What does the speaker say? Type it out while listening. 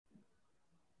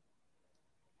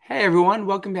Hey everyone,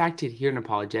 welcome back to Here in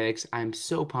Apologetics. I'm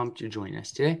so pumped you're joining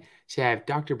us today. Today I have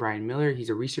Dr. Brian Miller. He's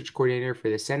a research coordinator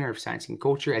for the Center of Science and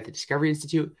Culture at the Discovery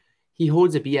Institute. He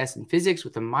holds a BS in physics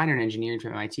with a minor in engineering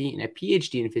from MIT and a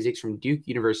PhD in physics from Duke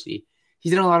University.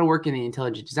 He's done a lot of work in the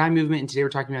intelligent design movement, and today we're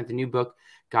talking about the new book,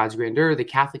 God's Grandeur, the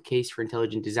Catholic Case for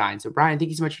Intelligent Design. So Brian,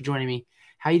 thank you so much for joining me.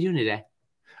 How are you doing today?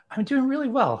 I'm doing really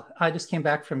well. I just came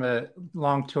back from a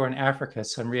long tour in Africa,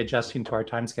 so I'm readjusting to our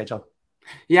time schedule.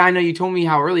 Yeah, I know you told me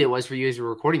how early it was for you as you were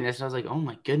recording this, and I was like, oh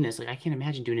my goodness, like I can't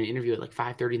imagine doing an interview at like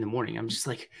 5:30 in the morning. I'm just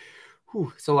like,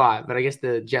 whew, it's a lot, but I guess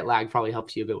the jet lag probably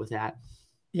helps you a bit with that.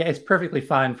 Yeah, it's perfectly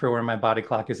fine for where my body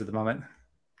clock is at the moment.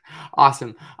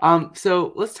 Awesome.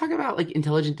 So let's talk about like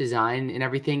intelligent design and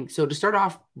everything. So to start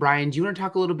off, Brian, do you want to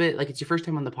talk a little bit, like it's your first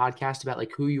time on the podcast, about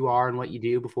like who you are and what you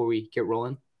do before we get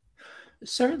rolling?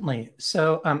 Certainly.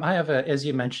 So I have as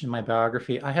you mentioned in my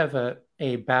biography, I have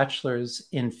a bachelor's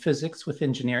in physics with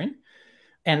engineering,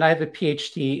 and I have a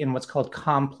PhD in what's called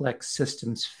complex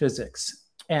systems physics.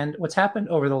 And what's happened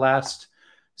over the last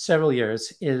several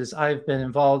years is I've been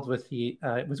involved with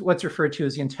what's referred to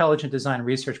as the Intelligent Design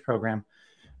Research Program.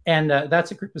 And that's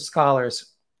a group of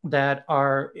scholars that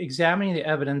are examining the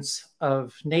evidence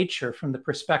of nature from the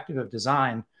perspective of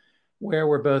design, where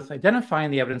we're both identifying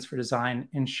the evidence for design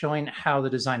and showing how the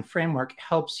design framework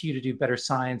helps you to do better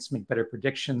science, make better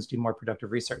predictions, do more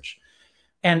productive research.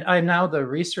 And I'm now the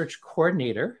research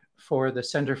coordinator for the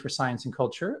Center for Science and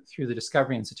Culture through the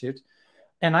Discovery Institute.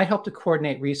 And I help to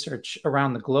coordinate research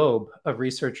around the globe of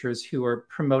researchers who are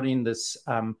promoting this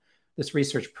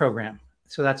research program.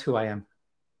 So that's who I am.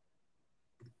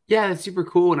 Yeah, that's super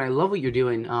cool, and I love what you're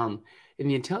doing. In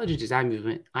the intelligent design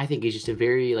movement, I think is just a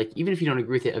very like even if you don't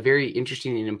agree with it, a very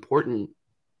interesting and important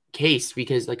case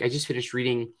because like I just finished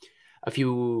reading a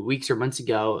few weeks or months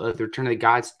ago The Return of the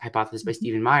Gods Hypothesis by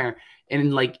Stephen Meyer,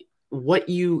 and like what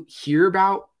you hear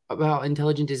about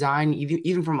intelligent design,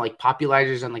 even from like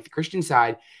popularizers on like the Christian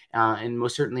side, and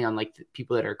most certainly on like the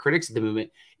people that are critics of the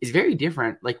movement, is very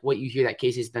different. Like what you hear that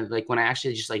case is than like when I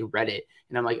actually just like read it,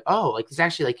 and I'm like, oh, like this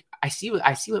actually like I see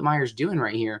what Meyer's doing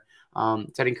right here. So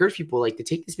I'd encourage people like to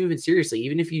take this movement seriously,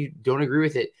 even if you don't agree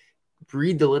with it.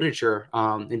 Read the literature,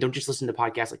 and don't just listen to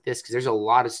podcasts like this because there's a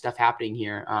lot of stuff happening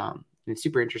here, and it's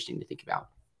super interesting to think about.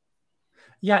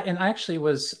 Yeah, and I actually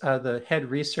was the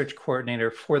head research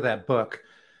coordinator for that book.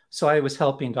 So I was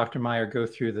helping Dr. Meyer go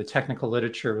through the technical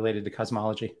literature related to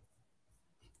cosmology.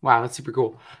 Wow, that's super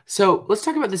cool. So let's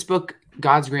talk about this book,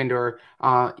 God's Grandeur.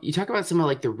 You talk about some of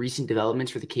like the recent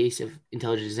developments for the case of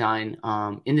intelligent design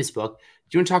in this book.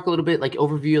 Do you want to talk a little bit like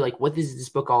overview, like what is this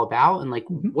book all about, and like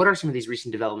Mhm. what are some of these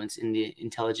recent developments in the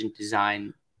intelligent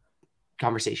design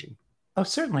conversation? Oh,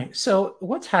 certainly. So,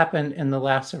 what's happened in the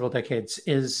last several decades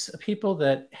is people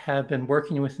that have been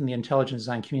working within the intelligent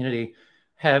design community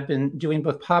have been doing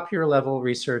both popular level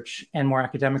research and more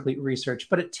academically research,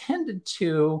 but it tended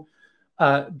to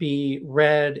be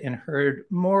read and heard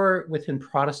more within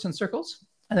Protestant circles,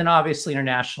 and then obviously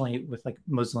internationally with like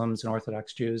Muslims and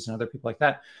Orthodox Jews and other people like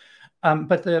that.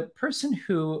 But the person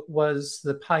who was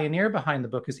the pioneer behind the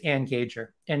book is Anne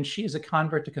Gager, and she is a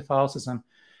convert to Catholicism.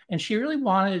 And she really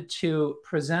wanted to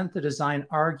present the design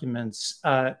arguments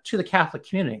to the Catholic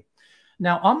community.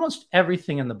 Now, almost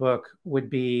everything in the book would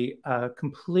be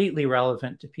completely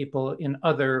relevant to people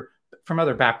from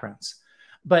other backgrounds.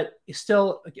 But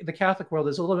still, the Catholic world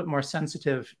is a little bit more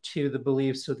sensitive to the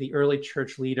beliefs of the early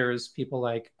church leaders, people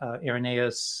like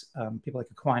Irenaeus, people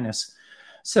like Aquinas.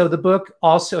 So the book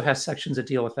also has sections that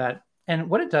deal with that. And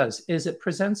what it does is it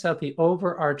presents out the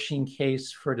overarching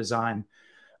case for design,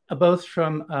 both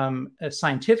from a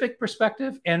scientific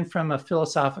perspective and from a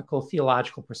philosophical,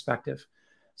 theological perspective.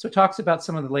 So it talks about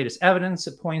some of the latest evidence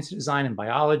that points to design in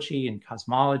biology and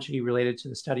cosmology related to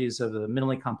the studies of the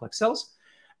minimally complex cells.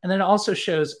 And then it also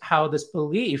shows how this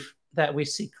belief that we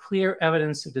see clear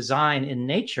evidence of design in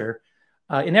nature,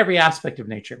 in every aspect of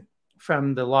nature,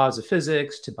 from the laws of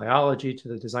physics to biology to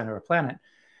the design of our planet,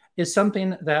 is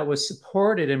something that was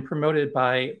supported and promoted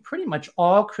by pretty much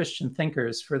all Christian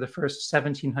thinkers for the first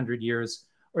 1700 years,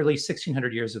 or at least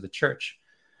 1600 years of the church.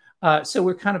 So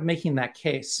we're kind of making that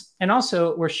case. And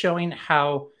also, we're showing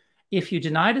how if you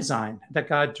deny design, that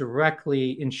God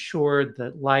directly ensured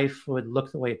that life would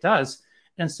look the way it does,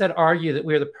 and instead argue that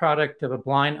we're the product of a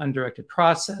blind, undirected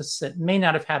process that may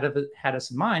not have had us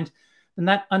in mind, then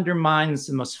that undermines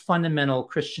the most fundamental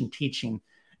Christian teaching.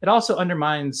 It also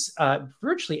undermines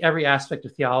virtually every aspect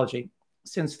of theology,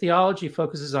 since theology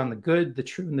focuses on the good, the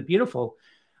true, and the beautiful.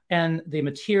 And the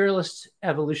materialist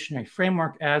evolutionary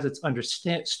framework, as it's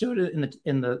understood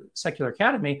in the secular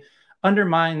academy,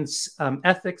 undermines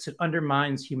ethics, it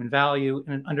undermines human value,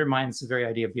 and it undermines the very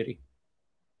idea of beauty.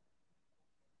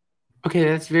 Okay,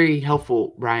 that's very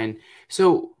helpful, Brian.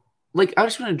 So, like, I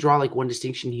just want to draw like one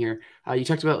distinction here. You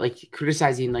talked about like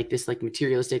criticizing like this like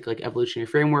materialistic like evolutionary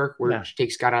framework, Yeah, which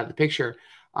takes God out of the picture.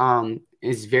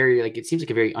 Is very like it seems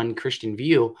like a very unchristian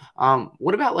view.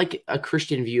 What about like a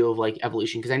Christian view of like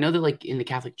evolution? Because I know that like in the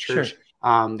Catholic Church,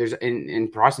 sure. there's in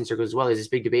Protestant circles as well. There's this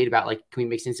big debate about like can we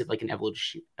make sense of like an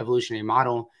evolutionary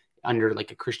model under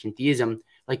like a Christian theism?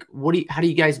 Like, how do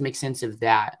you guys make sense of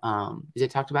that? Is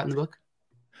it talked about in the book?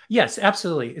 Yes,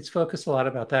 absolutely. It's focused a lot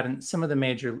about that. And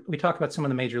we talk about some of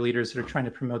the major leaders that are trying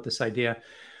to promote this idea.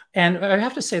 And I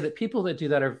have to say that people that do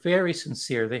that are very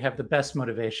sincere. They have the best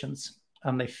motivations.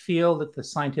 They feel that the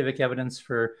scientific evidence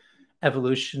for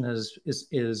evolution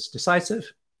is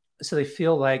decisive. So they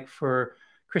feel like for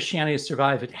Christianity to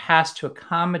survive, it has to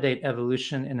accommodate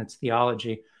evolution in its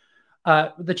theology.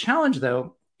 The challenge,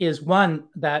 though, is one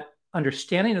that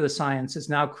understanding of the science is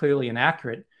now clearly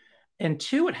inaccurate. And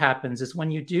two, what happens is when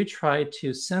you do try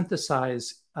to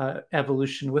synthesize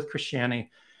evolution with Christianity,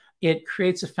 it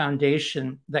creates a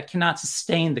foundation that cannot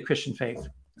sustain the Christian faith.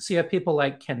 So you have people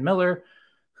like Ken Miller,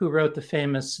 who wrote the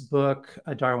famous book,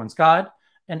 Darwin's God.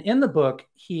 And in the book,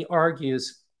 he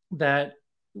argues that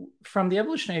from the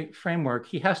evolutionary framework,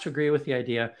 he has to agree with the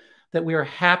idea that we are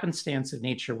happenstance of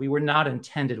nature. We were not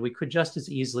intended. We could just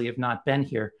as easily have not been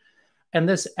here. And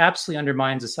this absolutely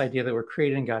undermines this idea that we're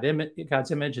created in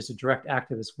God's image as a direct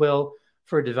act of his will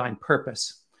for a divine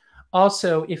purpose.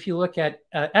 Also, if you look at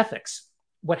ethics,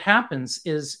 what happens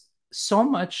is so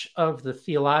much of the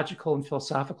theological and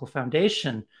philosophical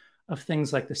foundation of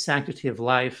things like the sanctity of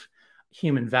life,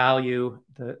 human value,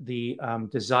 the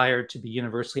desire to be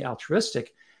universally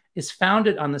altruistic is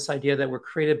founded on this idea that we're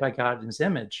created by God in his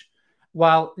image.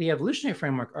 While the evolutionary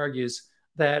framework argues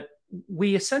that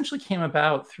we essentially came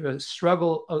about through a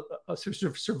struggle, sort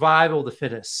of survival of the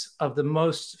fittest, of the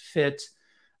most fit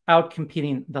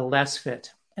outcompeting the less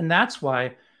fit. And that's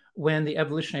why when the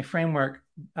evolutionary framework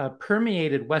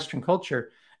permeated Western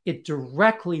culture, it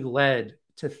directly led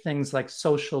to things like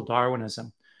social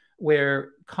Darwinism, where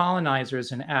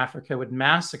colonizers in Africa would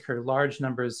massacre large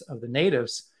numbers of the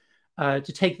natives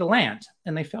to take the land.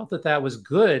 And they felt that that was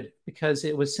good because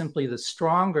it was simply the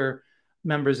stronger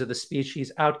members of the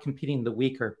species outcompeting the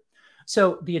weaker.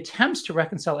 So the attempts to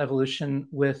reconcile evolution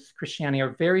with Christianity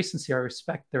are very sincere. I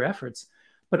respect their efforts.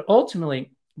 But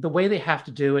ultimately, the way they have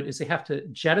to do it is they have to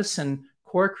jettison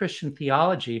core Christian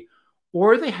theology,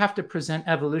 or they have to present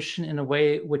evolution in a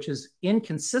way which is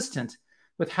inconsistent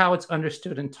with how it's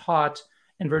understood and taught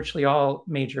in virtually all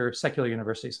major secular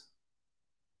universities.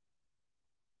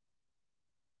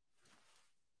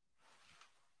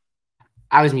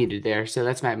 I was muted there, so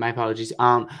that's my apologies.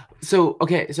 So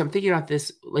okay, so I'm thinking about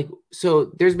this, like, so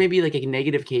there's maybe like a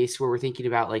negative case where we're thinking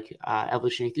about like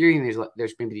evolutionary theory, and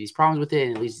there's maybe these problems with it,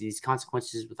 and it leads to these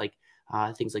consequences with like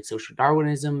things like social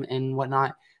Darwinism and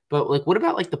whatnot. But like, what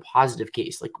about like the positive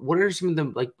case? Like, what are some of the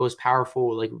like most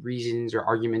powerful like reasons or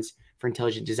arguments for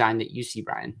intelligent design that you see,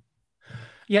 Brian?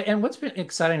 Yeah, and what's been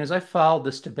exciting is I followed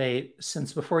this debate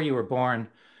since before you were born.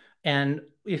 And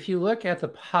if you look at the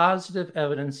positive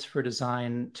evidence for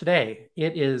design today,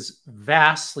 it is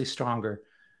vastly stronger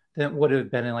than it would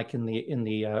have been in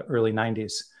the early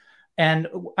 90s. And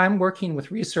I'm working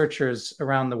with researchers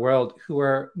around the world who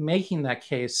are making that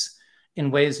case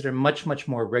in ways that are much, much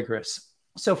more rigorous.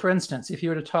 So, for instance, if you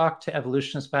were to talk to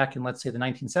evolutionists back in, let's say, the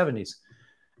 1970s,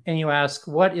 and you ask,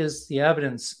 what is the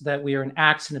evidence that we are an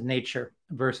accident of nature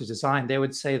versus design? They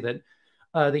would say that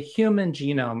the human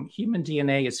genome, human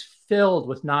DNA is filled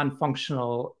with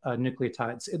non-functional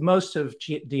nucleotides. Most of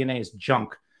DNA is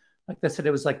junk. Like they said,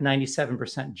 it was like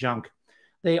 97% junk.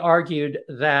 They argued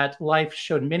that life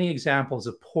showed many examples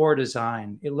of poor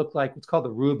design. It looked like what's called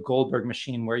the Rube Goldberg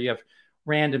machine, where you have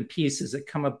random pieces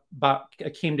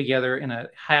that came together in a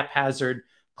haphazard,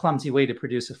 clumsy way to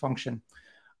produce a function.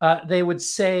 They would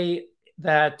say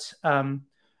that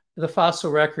the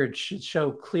fossil record should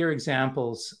show clear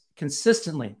examples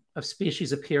consistently of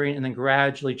species appearing and then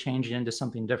gradually changing into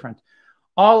something different.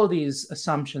 All of these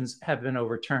assumptions have been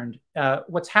overturned.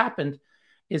 What's happened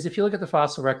is if you look at the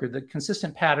fossil record, the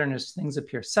consistent pattern is things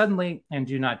appear suddenly and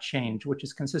do not change, which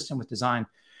is consistent with design.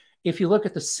 If you look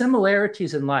at the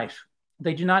similarities in life,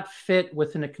 they do not fit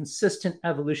within a consistent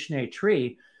evolutionary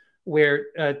tree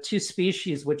where two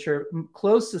species which are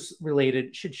closest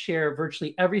related should share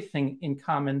virtually everything in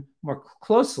common more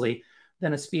closely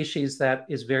than a species that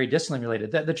is very distantly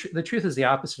related. The truth is the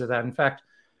opposite of that. In fact,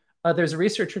 there's a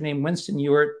researcher named Winston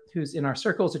Ewart, who's in our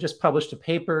circles, who just published a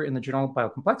paper in the Journal of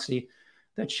Biocomplexity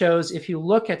that shows if you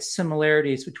look at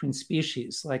similarities between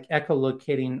species, like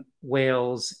echolocating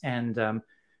whales and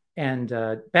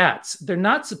bats. They're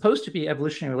not supposed to be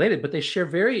evolutionarily related, but they share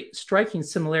very striking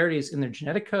similarities in their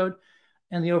genetic code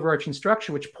and the overarching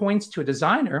structure, which points to a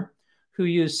designer who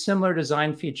used similar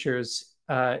design features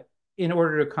in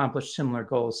order to accomplish similar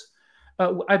goals.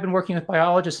 I've been working with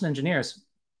biologists and engineers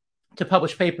to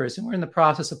publish papers, and we're in the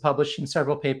process of publishing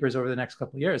several papers over the next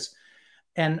couple of years.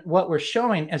 And what we're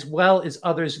showing, as well as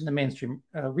others in the mainstream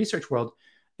research world,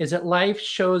 is that life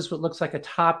shows what looks like a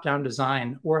top-down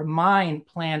design, where a mind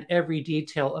planned every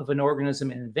detail of an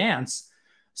organism in advance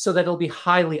so that it'll be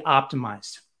highly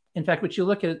optimized. In fact, what you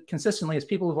look at consistently is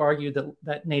people have argued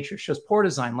that nature shows poor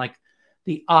design, like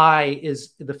the eye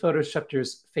is the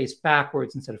photoreceptors face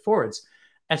backwards instead of forwards.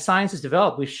 As science has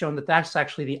developed, we've shown that that's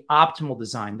actually the optimal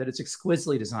design, that it's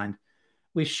exquisitely designed.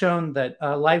 We've shown that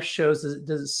life shows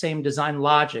the same design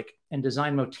logic and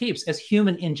design motifs as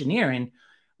human engineering,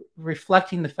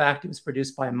 reflecting the fact it was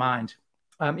produced by a mind.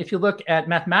 If you look at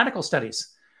mathematical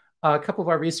studies, a couple of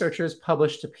our researchers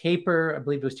published a paper, I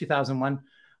believe it was 2001,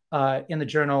 in the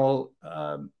journal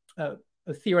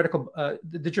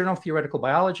Theoretical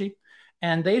Biology,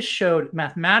 and they showed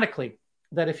mathematically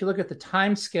that if you look at the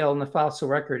time scale in the fossil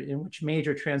record in which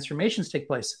major transformations take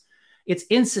place, it's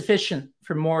insufficient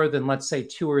for more than, let's say,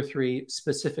 2 or 3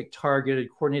 specific targeted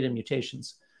coordinated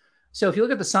mutations. So if you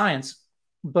look at the science,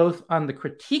 both on the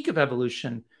critique of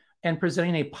evolution and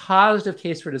presenting a positive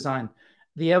case for design,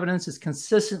 the evidence is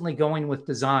consistently going with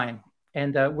design.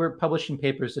 And we're publishing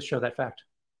papers to show that fact.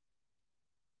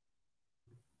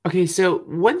 Okay, so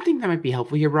one thing that might be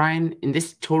helpful here, Brian, and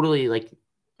this totally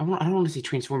I don't want to say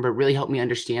transform, but really help me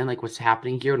understand what's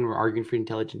happening here when we're arguing for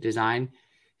intelligent design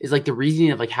is the reasoning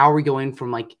of how are we going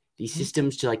from these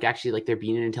systems to actually there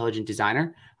being an intelligent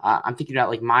designer. I'm thinking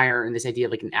about Meyer and this idea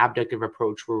of an abductive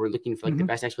approach where we're looking for the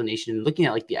best explanation and looking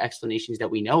at the explanations that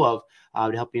we know of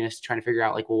to helping us trying to figure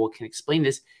out well, what can explain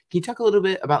this. Can you talk a little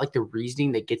bit about the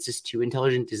reasoning that gets us to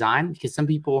intelligent design? Because some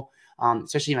people,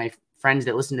 especially my friends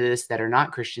that listen to this that are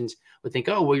not Christians, would think,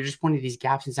 oh, well, you're just pointing to these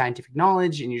gaps in scientific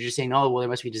knowledge and you're just saying, oh, well, there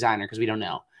must be a designer because we don't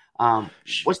know.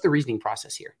 What's the reasoning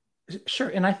process here? Sure.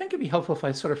 And I think it'd be helpful if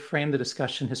I sort of frame the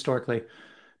discussion historically,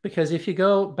 because if you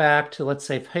go back to, let's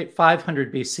say,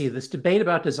 500 BC, this debate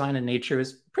about design and nature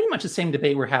is pretty much the same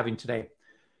debate we're having today.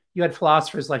 You had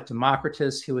philosophers like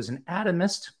Democritus, who was an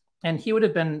atomist, and he would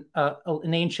have been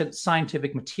an ancient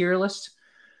scientific materialist.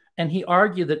 And he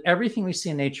argued that everything we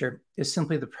see in nature is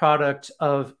simply the product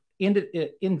of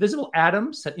invisible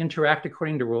atoms that interact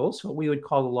according to rules, what we would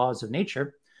call the laws of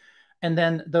nature. And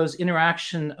then those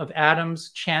interaction of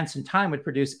atoms, chance, and time would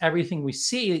produce everything we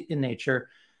see in nature.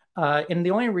 And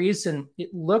the only reason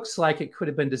it looks like it could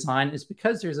have been designed is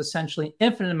because there's essentially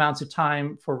infinite amounts of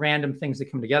time for random things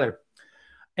that come together.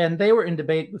 And they were in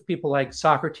debate with people like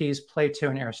Socrates, Plato,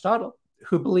 and Aristotle,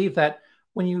 who believe that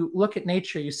when you look at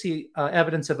nature, you see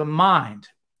evidence of a mind,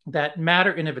 that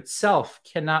matter in of itself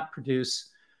cannot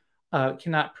produce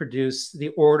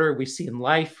the order we see in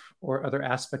life or other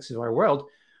aspects of our world,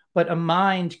 but a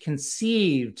mind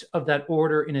conceived of that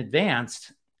order in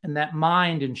advance, and that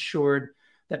mind ensured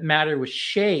that matter was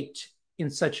shaped in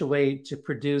such a way to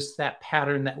produce that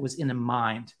pattern that was in a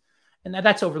mind. And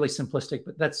that's overly simplistic,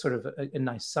 but that's sort of a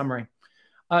nice summary.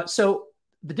 So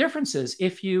the difference is,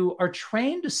 if you are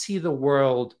trained to see the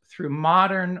world through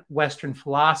modern Western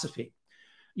philosophy,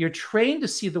 you're trained to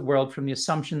see the world from the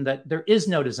assumption that there is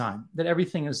no design, that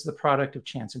everything is the product of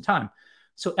chance and time.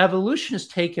 So evolution is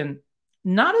taken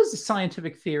not as a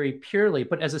scientific theory purely,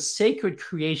 but as a sacred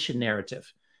creation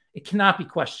narrative. It cannot be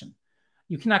questioned.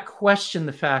 You cannot question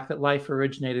the fact that life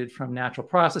originated from natural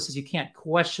processes. You can't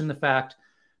question the fact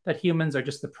that humans are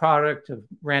just the product of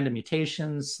random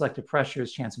mutations, selective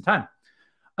pressures, chance, and time.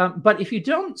 But if you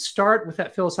don't start with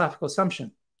that philosophical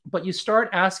assumption, but you start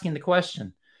asking the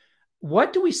question,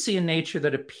 what do we see in nature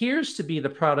that appears to be the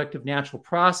product of natural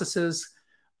processes,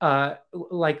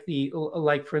 like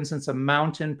for instance, a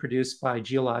mountain produced by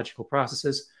geological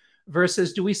processes,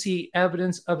 versus do we see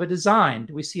evidence of a design?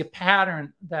 Do we see a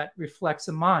pattern that reflects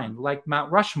a mind, like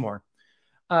Mount Rushmore?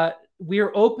 We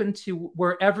are open to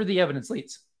wherever the evidence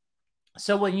leads.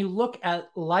 So when you look at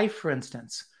life, for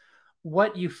instance,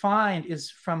 what you find is,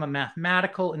 from a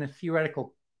mathematical and a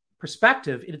theoretical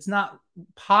perspective, it's not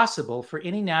possible for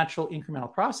any natural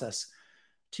incremental process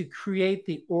to create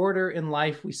the order in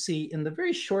life we see in the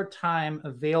very short time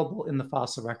available in the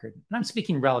fossil record. And I'm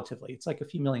speaking relatively. It's like a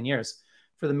few million years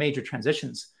for the major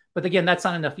transitions. But again, that's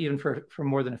not enough even for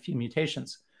more than a few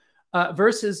mutations.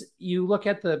 Versus you look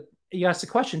at you ask the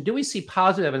question, do we see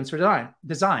positive evidence for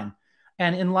design?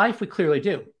 And in life, we clearly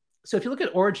do. So if you look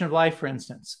at origin of life, for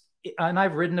instance, and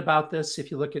I've written about this,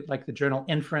 if you look at the journal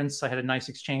Inference, I had a nice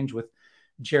exchange with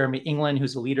Jeremy England,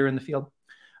 who's a leader in the field.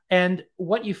 And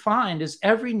what you find is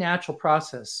every natural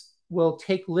process will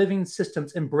take living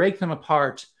systems and break them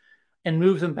apart and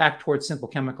move them back towards simple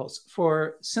chemicals.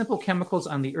 For simple chemicals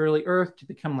on the early Earth to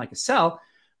become like a cell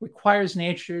requires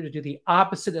nature to do the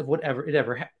opposite of whatever it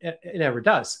ever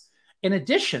does. In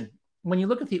addition, when you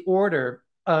look at the order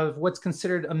of what's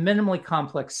considered a minimally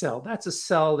complex cell, that's a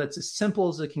cell that's as simple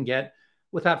as it can get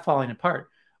without falling apart.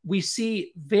 We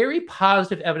see very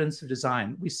positive evidence of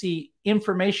design. We see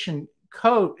information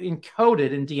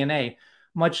encoded in DNA,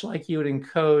 much like you would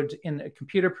encode in a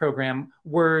computer program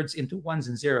words into ones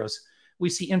and zeros. We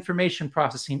see information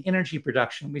processing, energy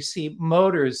production. We see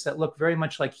motors that look very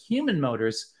much like human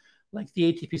motors, like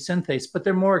the ATP synthase, but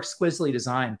they're more exquisitely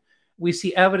designed. We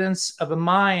see evidence of a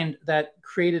mind that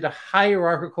created a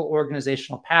hierarchical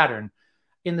organizational pattern.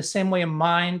 In the same way a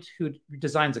mind who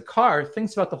designs a car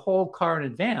thinks about the whole car in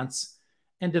advance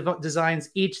and designs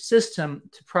each system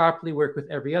to properly work with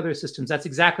every other system. That's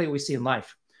exactly what we see in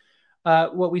life.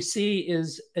 What we see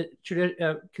is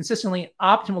consistently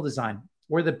optimal design,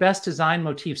 where the best design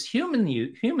motifs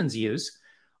humans use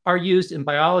are used in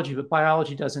biology, but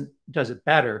biology does it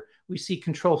better. We see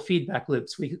control feedback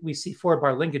loops. We see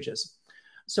 4-bar linkages.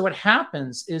 So what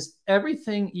happens is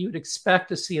everything you'd expect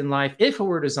to see in life, if it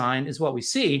were designed, is what we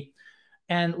see.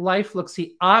 And life looks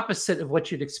the opposite of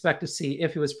what you'd expect to see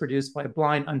if it was produced by a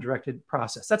blind, undirected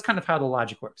process. That's kind of how the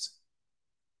logic works.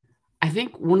 I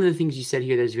think one of the things you said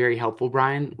here that was very helpful,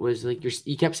 Brian, was like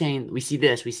you kept saying, we see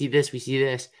this, we see this, we see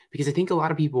this, because I think a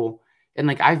lot of people, and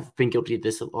like I've been guilty of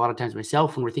this a lot of times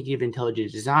myself, when we're thinking of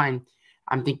intelligent design,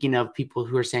 I'm thinking of people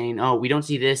who are saying, oh, we don't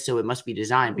see this, so it must be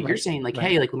design. But you're saying like,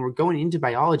 hey, like when we're going into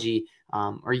biology,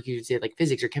 or you could say like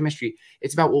physics or chemistry,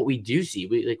 it's about what we do see.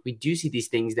 We do see these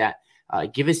things that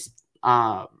give us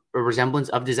a resemblance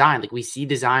of design. Like we see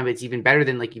design, but it's even better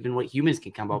than like even what humans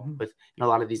can come up with in a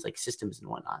lot of these like systems and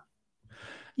whatnot.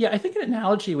 Yeah, I think an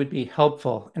analogy would be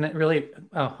helpful, and it really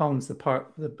hones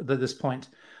this point.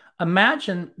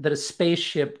 Imagine that a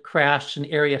spaceship crashed in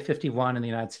Area 51 in the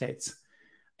United States,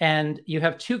 and you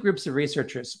have two groups of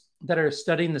researchers that are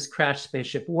studying this crashed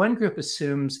spaceship. One group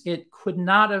assumes it could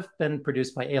not have been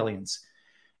produced by aliens.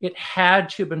 It had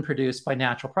to have been produced by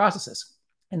natural processes.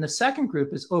 And the second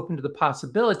group is open to the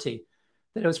possibility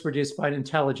that it was produced by an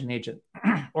intelligent agent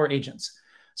or agents.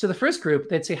 So the first group,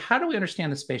 they'd say, how do we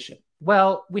understand the spaceship?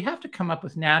 Well, we have to come up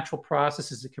with natural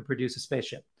processes that can produce a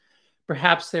spaceship.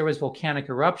 Perhaps there was volcanic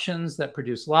eruptions that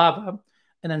produced lava,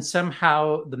 and then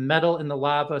somehow the metal in the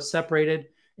lava separated.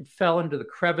 It fell into the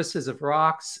crevices of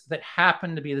rocks that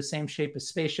happened to be the same shape as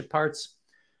spaceship parts.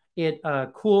 It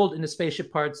cooled into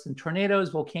spaceship parts, then tornadoes,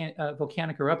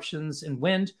 volcanic eruptions, and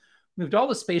wind moved all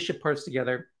the spaceship parts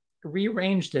together,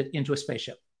 rearranged it into a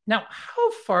spaceship. Now,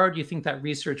 how far do you think that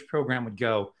research program would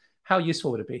go? How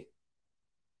useful would it be?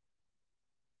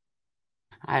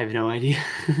 I have no idea.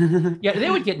 Yeah,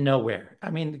 they would get nowhere. I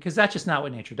mean, because that's just not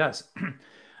what nature does.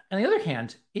 On the other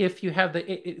hand, if you have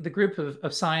the group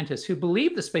of scientists who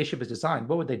believe the spaceship is designed,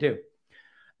 what would they do?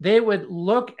 They would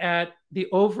look at the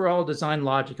overall design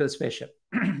logic of the spaceship.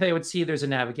 They would see there's a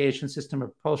navigation system, a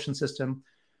propulsion system.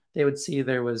 They would see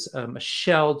there was a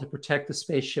shell to protect the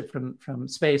spaceship from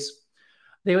space.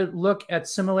 They would look at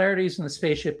similarities in the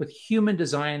spaceship with human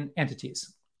design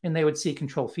entities, and they would see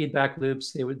control feedback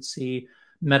loops. They would see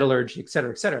metallurgy, et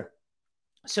cetera, et cetera.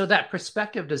 So that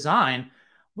perspective design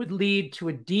would lead to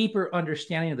a deeper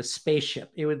understanding of the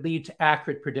spaceship. It would lead to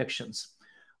accurate predictions,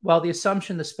 while the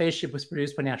assumption the spaceship was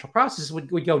produced by natural processes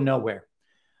would go nowhere.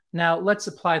 Now, let's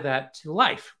apply that to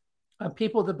life.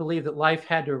 People that believe that life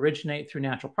had to originate through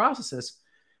natural processes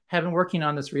have been working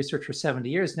on this research for 70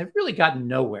 years, and they've really gotten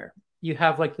nowhere. You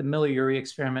have like the Miller-Urey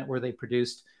experiment where they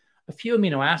produced a few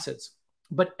amino acids,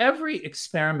 but every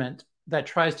experiment that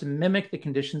tries to mimic the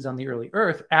conditions on the early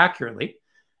Earth accurately,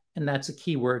 and that's a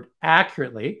key word,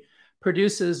 accurately,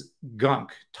 produces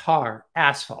gunk, tar,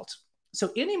 asphalt.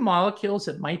 So any molecules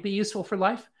that might be useful for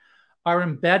life are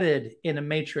embedded in a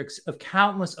matrix of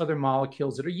countless other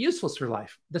molecules that are useful for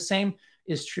life. The same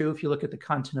is true if you look at the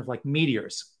content of like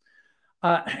meteors.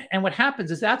 And what happens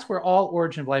is that's where all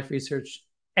origin of life research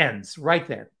ends, right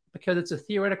there, because it's a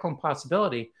theoretical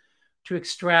impossibility to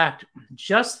extract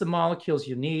just the molecules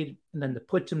you need and then to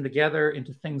put them together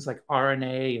into things like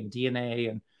RNA and DNA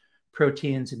and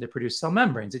proteins and to produce cell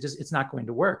membranes. It's not going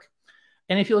to work.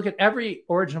 And if you look at every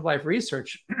origin of life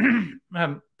research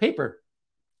paper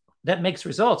that makes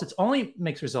results, it only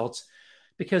makes results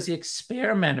because the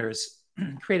experimenters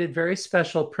created very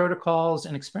special protocols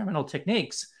and experimental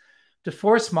techniques to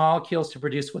force molecules to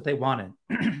produce what they wanted,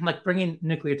 like bringing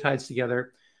nucleotides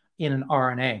together in an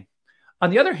RNA. On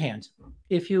the other hand,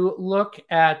 if you look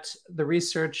at the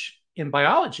research in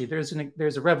biology, there's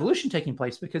a revolution taking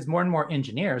place because more and more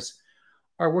engineers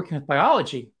are working with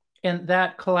biology, and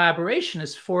that collaboration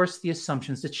has forced the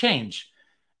assumptions to change.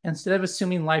 Instead of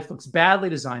assuming life looks badly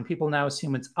designed, people now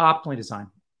assume it's optimally designed.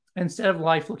 Instead of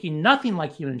life looking nothing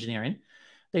like human engineering,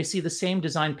 they see the same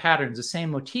design patterns, the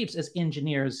same motifs as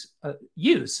engineers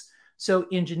use. So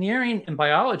engineering and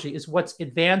biology is what's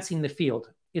advancing the field.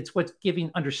 It's what's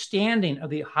giving understanding of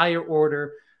the higher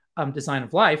order design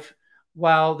of life,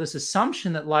 while this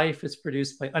assumption that life is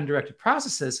produced by undirected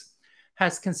processes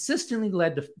has consistently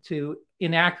led to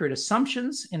inaccurate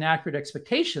assumptions, inaccurate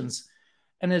expectations,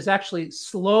 and has actually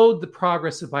slowed the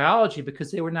progress of biology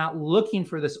because they were not looking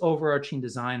for this overarching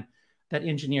design that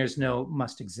engineers know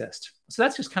must exist. So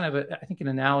that's just kind of, I think, an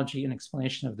analogy and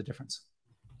explanation of the difference.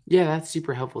 Yeah, that's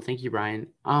super helpful. Thank you, Brian.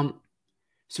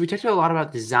 So we talked a lot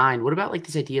about design. What about like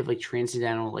this idea of like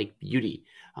transcendental like beauty?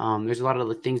 There's a lot of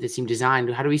like, things that seem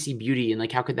designed. How do we see beauty, and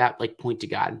like how could that like point to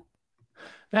God?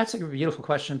 That's a beautiful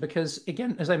question because,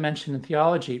 again, as I mentioned in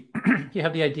theology, you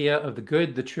have the idea of the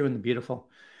good, the true, and the beautiful.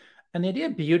 And the idea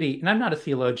of beauty, and I'm not a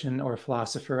theologian or a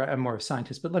philosopher, I'm more a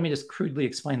scientist, but let me just crudely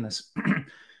explain this,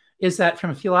 is that from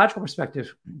a theological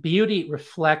perspective, beauty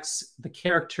reflects the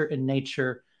character and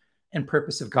nature and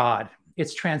purpose of God.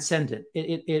 It's transcendent.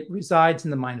 It resides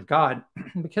in the mind of God.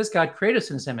 Because God created us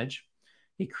in his image,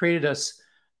 he created us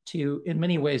to, in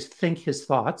many ways, think his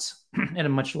thoughts at a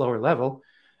much lower level.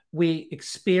 We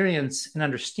experience and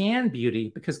understand beauty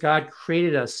because God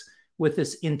created us with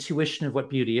this intuition of what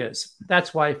beauty is.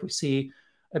 That's why if we see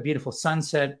a beautiful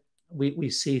sunset, we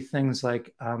see things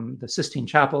like the Sistine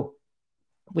Chapel,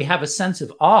 we have a sense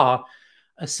of awe,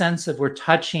 a sense of we're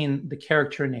touching the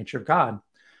character and nature of God.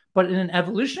 But in an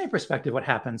evolutionary perspective, what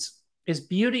happens is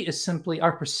beauty is simply,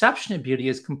 our perception of beauty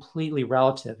is completely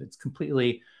relative. It's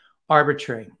completely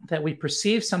arbitrary, that we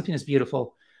perceive something as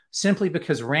beautiful simply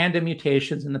because random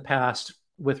mutations in the past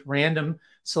with random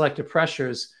selective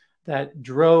pressures that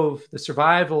drove the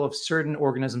survival of certain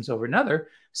organisms over another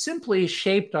simply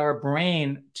shaped our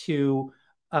brain to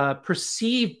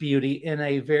perceive beauty in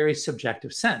a very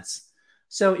subjective sense.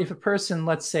 So if a person,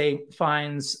 let's say,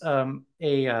 finds the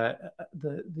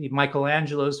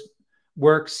Michelangelo's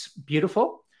works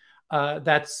beautiful,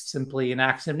 that's simply an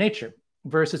accident of nature.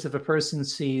 Versus if a person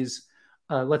sees,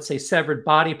 let's say, severed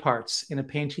body parts in a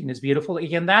painting is beautiful,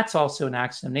 again, that's also an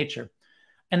accident of nature.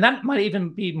 And that might even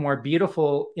be more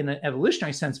beautiful in an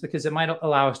evolutionary sense because it might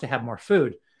allow us to have more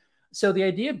food. So the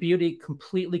idea of beauty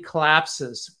completely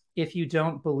collapses if you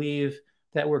don't believe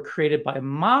that we're created by a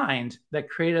mind that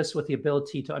created us with the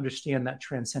ability to understand that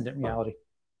transcendent reality.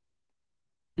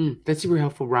 That's super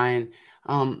helpful, Ryan.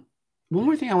 One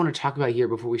more thing I want to talk about here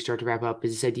before we start to wrap up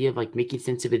is this idea of like making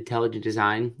sense of intelligent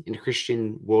design in a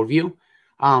Christian worldview.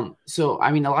 So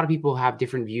I mean, a lot of people have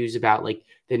different views about like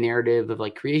the narrative of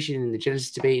like creation and the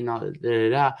Genesis debate and all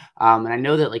that. And I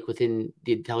know that like within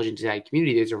the intelligent design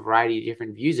community, there's a variety of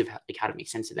different views of how to make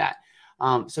sense of that.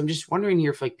 So I'm just wondering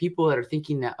here if like people that are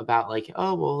thinking that about like,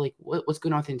 oh, well, like what's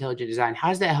going on with intelligent design? How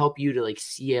does that help you to like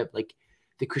see it like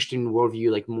the Christian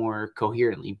worldview like more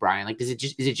coherently, Brian? Like, is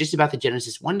it just about the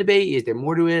Genesis 1 debate? Is there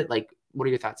more to it? Like, what are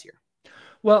your thoughts here?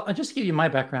 Well, I'll just give you my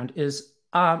background is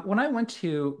when I went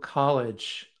to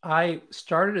college, I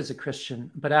started as a Christian,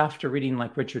 but after reading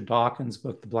like Richard Dawkins'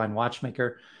 book, The Blind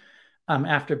Watchmaker,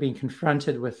 after being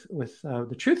confronted with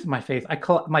the truth of my faith,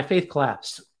 my faith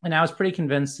collapsed. And I was pretty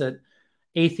convinced that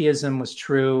atheism was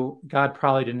true. God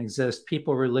probably didn't exist.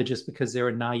 People were religious because they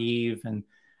were naive and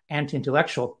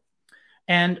anti-intellectual.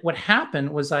 And what happened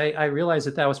was I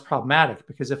realized that was problematic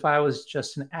because if I was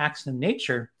just an accident of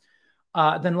nature,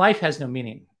 then life has no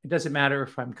meaning. It doesn't matter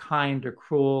if I'm kind or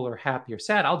cruel or happy or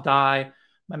sad. I'll die.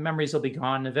 My memories will be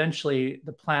gone. Eventually,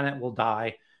 the planet will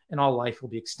die and all life will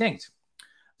be extinct.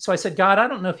 So I said, God, I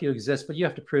don't know if you exist, but you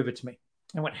have to prove it to me.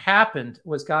 And what happened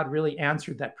was God really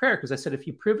answered that prayer because I said, if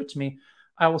you prove it to me,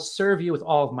 I will serve you with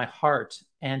all of my heart.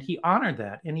 And he honored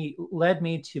that. And he led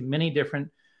me to many different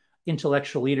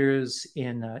intellectual leaders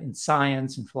in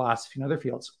science and philosophy and other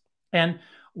fields. And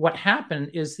what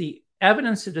happened is the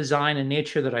evidence of design and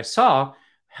nature that I saw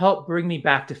helped bring me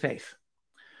back to faith.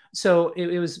 So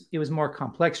it was a more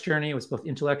complex journey. It was both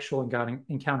intellectual and God,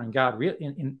 encountering God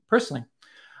personally.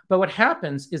 But what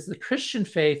happens is the Christian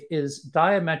faith is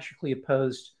diametrically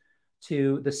opposed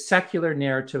to the secular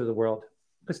narrative of the world.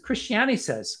 Because Christianity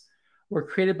says we're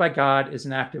created by God as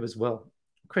an act of his will.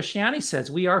 Christianity says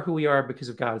we are who we are because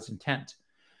of God's intent.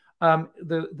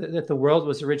 That the world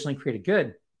was originally created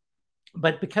good.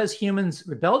 But because humans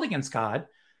rebelled against God,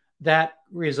 that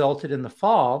resulted in the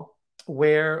fall.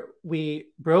 where we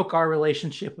broke our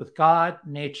relationship with God,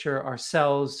 nature,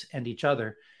 ourselves, and each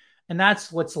other. And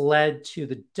that's what's led to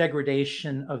the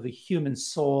degradation of the human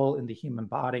soul in the human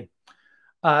body.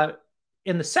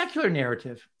 In the secular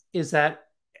narrative is that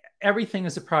everything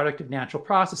is a product of natural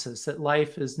processes, that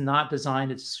life is not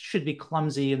designed, it should be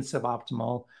clumsy and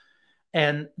suboptimal,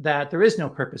 and that there is no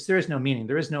purpose, there is no meaning,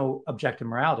 there is no objective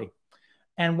morality.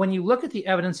 And when you look at the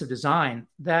evidence of design,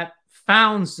 that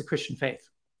founds the Christian faith.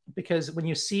 Because when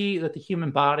you see that the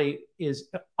human body is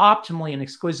optimally and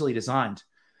exquisitely designed,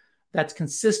 that's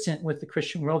consistent with the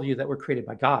Christian worldview that we're created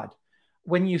by God.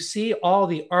 When you see all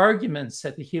the arguments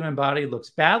that the human body looks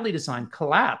badly designed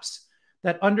collapse,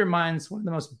 that undermines one of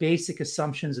the most basic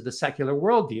assumptions of the secular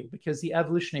worldview, because the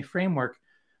evolutionary framework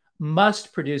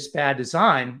must produce bad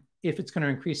design if it's going to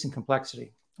increase in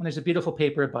complexity. And there's a beautiful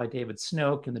paper by David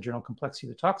Snoke in the journal Complexity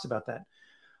that talks about that.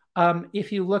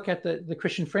 If you look at the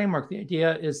Christian framework, the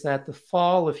idea is that the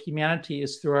fall of humanity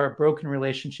is through our broken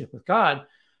relationship with God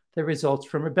that results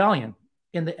from rebellion.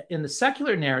 In the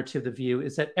secular narrative, the view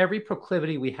is that every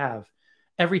proclivity we have,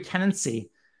 every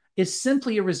tendency, is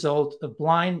simply a result of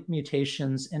blind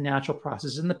mutations in natural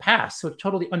processes in the past. So it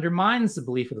totally undermines the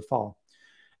belief of the fall.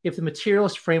 If the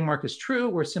materialist framework is true,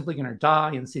 we're simply going to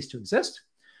die and cease to exist.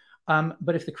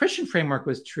 But if the Christian framework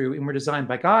was true and we're designed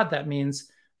by God, that means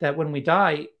that when we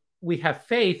die, we have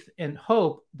faith and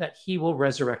hope that he will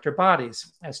resurrect our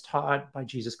bodies as taught by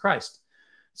Jesus Christ.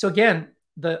 So again,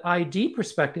 the ID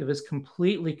perspective is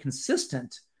completely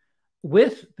consistent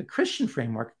with the Christian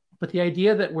framework, but the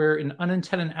idea that we're an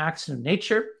unintended accident of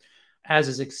nature, as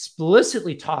is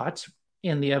explicitly taught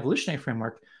in the evolutionary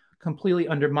framework, completely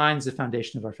undermines the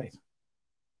foundation of our faith.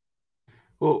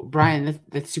 Well, Brian,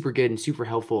 that's super good and super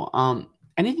helpful.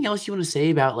 Anything else you want to say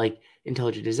about like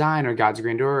intelligent design or God's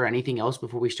grandeur or anything else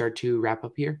before we start to wrap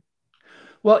up here?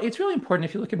 Well, it's really important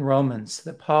if you look in Romans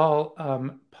that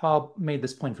Paul made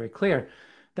this point very clear,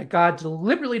 that God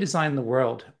deliberately designed the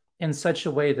world in such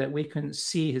a way that we can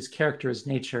see his character, his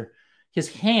nature,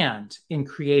 his hand in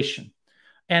creation.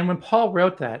 And when Paul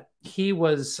wrote that, he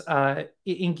was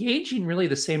engaging really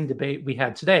the same debate we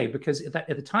had today, because at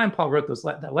the time Paul wrote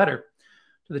that letter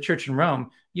to the church in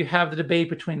Rome, you have the debate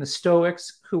between the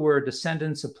Stoics, who were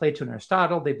descendants of Plato and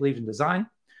Aristotle, they believed in design,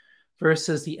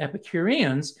 versus the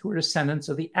Epicureans, who were descendants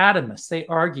of the atomists. They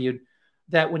argued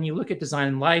that when you look at design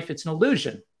in life, it's an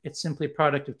illusion. It's simply a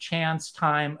product of chance,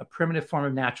 time, a primitive form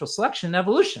of natural selection, and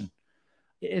evolution.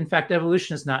 In fact,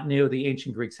 evolution is not new. The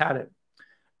ancient Greeks had it.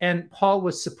 And Paul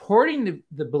was supporting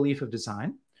the belief of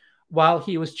design while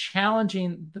he was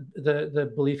challenging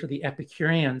the belief of the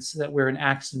Epicureans that we're an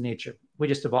accident of nature. We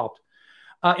just evolved.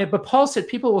 But Paul said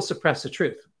people will suppress the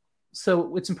truth.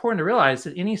 So it's important to realize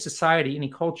that any society, any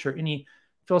culture, any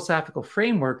philosophical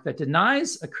framework that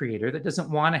denies a creator, that doesn't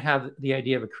want to have the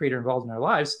idea of a creator involved in our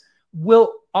lives,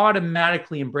 will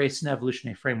automatically embrace an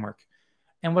evolutionary framework.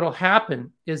 And what will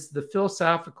happen is the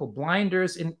philosophical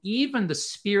blinders and even the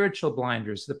spiritual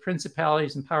blinders, the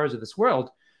principalities and powers of this world,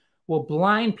 will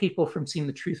blind people from seeing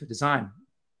the truth of design.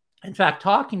 In fact,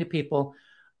 talking to people,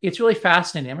 it's really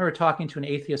fascinating. I remember talking to an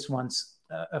atheist once,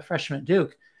 a freshman at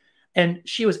Duke, and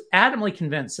she was adamantly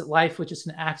convinced that life was just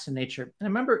an accident of nature. And I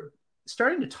remember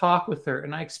starting to talk with her,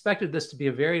 and I expected this to be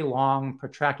a very long,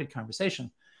 protracted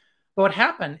conversation. But what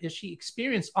happened is she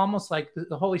experienced almost like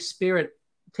the Holy Spirit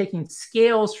taking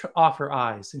scales off her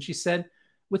eyes. And she said,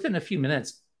 within a few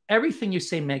minutes, everything you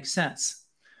say makes sense.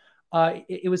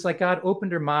 It was like God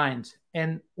opened her mind.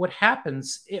 And what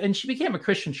happens, and she became a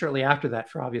Christian shortly after that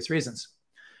for obvious reasons,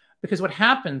 because what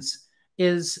happens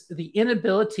is the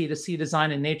inability to see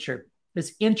design in nature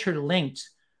is interlinked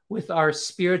with our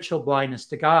spiritual blindness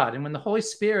to God. And when the Holy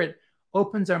Spirit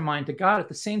opens our mind to God, at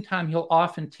the same time, he'll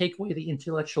often take away the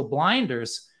intellectual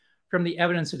blinders from the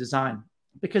evidence of design.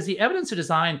 Because the evidence of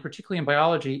design, particularly in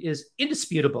biology, is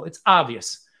indisputable. It's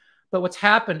obvious. But what's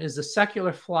happened is the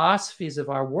secular philosophies of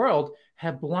our world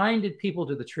have blinded people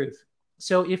to the truth.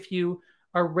 So if you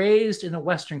are raised in a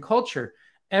Western culture,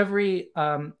 every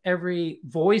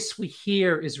voice we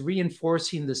hear is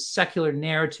reinforcing the secular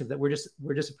narrative that we're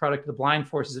just a product of the blind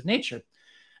forces of nature.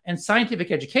 And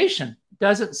scientific education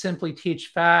doesn't simply teach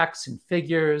facts and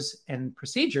figures and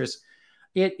procedures.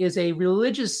 It is a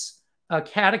religious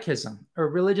catechism or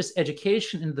religious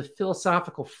education in the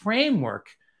philosophical framework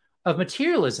of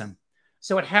materialism.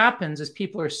 So what happens is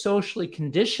people are socially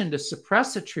conditioned to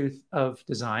suppress the truth of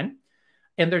design,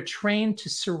 and they're trained to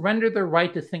surrender their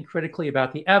right to think critically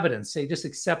about the evidence. They just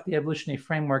accept the evolutionary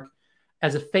framework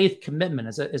as a faith commitment,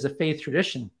 as a faith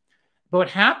tradition. But what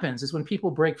happens is when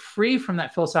people break free from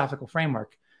that philosophical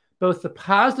framework, both the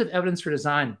positive evidence for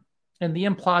design and the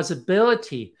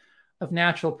implausibility of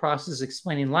natural processes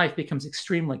explaining life becomes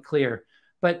extremely clear.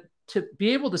 But to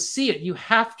be able to see it, you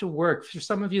have to work. For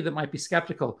some of you that might be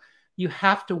skeptical, you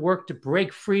have to work to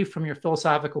break free from your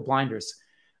philosophical blinders.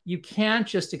 You can't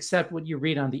just accept what you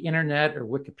read on the internet or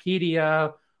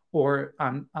Wikipedia or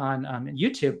on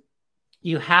YouTube.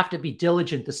 You have to be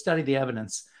diligent to study the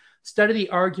evidence, study the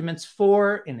arguments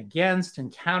for and against,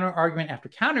 and counter argument after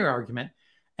counter argument.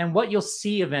 And what you'll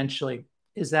see eventually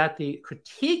is that the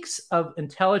critiques of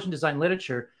intelligent design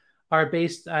literature are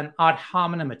based on ad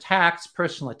hominem attacks,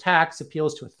 personal attacks,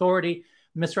 appeals to authority,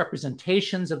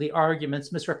 misrepresentations of the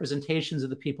arguments, misrepresentations of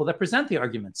the people that present the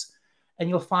arguments. And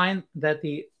you'll find that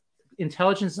the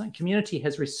intelligence design community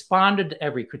has responded to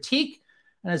every critique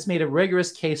and has made a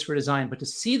rigorous case for design. But to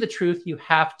see the truth, you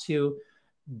have to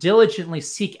diligently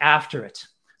seek after it.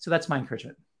 So that's my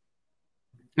encouragement.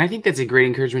 And I think that's a great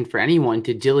encouragement for anyone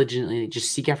to diligently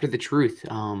just seek after the truth.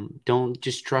 Don't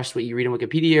just trust what you read on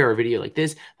Wikipedia or a video like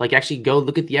this. Like, actually go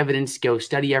look at the evidence, go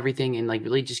study everything, and like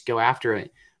really just go after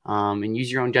it, and use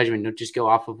your own judgment. Don't just go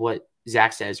off of what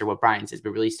Zach says or what Brian says, but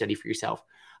really study for yourself.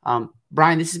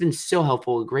 Brian, this has been so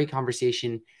helpful. Great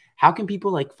conversation. How can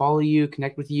people like follow you,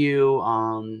 connect with you,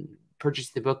 purchase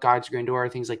the book, God's Grandeur,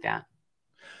 things like that?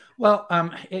 Well,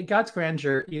 at God's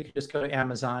Grandeur, you can just go to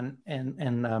Amazon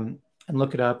and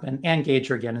look it up. And Ann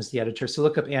Gager, again, is the editor. So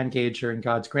look up Ann Gager and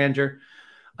God's Grandeur.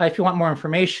 If you want more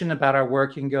information about our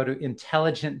work, you can go to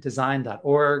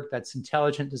intelligentdesign.org. That's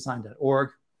intelligentdesign.org.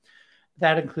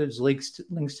 That includes links to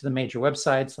the major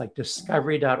websites, like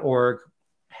discovery.org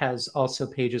has also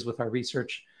pages with our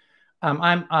research.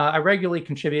 I regularly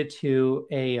contribute to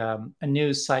a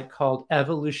news site called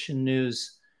Evolution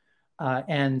News.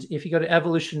 And if you go to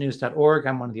evolutionnews.org,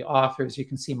 I'm one of the authors. You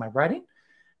can see my writing.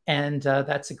 And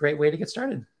that's a great way to get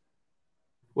started.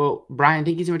 Well, Brian,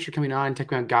 thank you so much for coming on and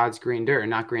talking about God's Grandeur,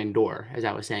 not Grandeur, as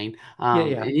I was saying.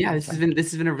 This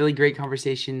has been a really great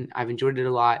conversation. I've enjoyed it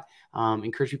a lot.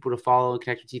 Encourage people to follow and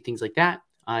connect with you, things like that.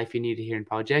 If you're new to Hearing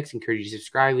Apologetics, encourage you to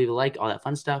subscribe, leave a like, all that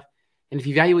fun stuff. And if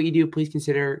you value what you do, please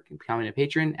consider becoming a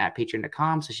patron at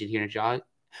patreon.com/adherent.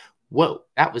 Whoa,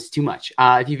 that was too much.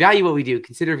 If you value what we do,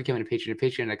 consider becoming a patron at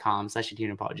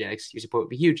patreon.com/adherent apologetics. Your support would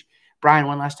be huge. Brian,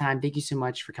 one last time, thank you so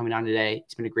much for coming on today.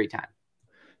 It's been a great time.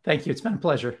 Thank you. It's been a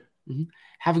pleasure.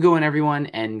 Have a good one, everyone,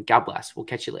 and God bless. We'll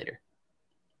catch you later.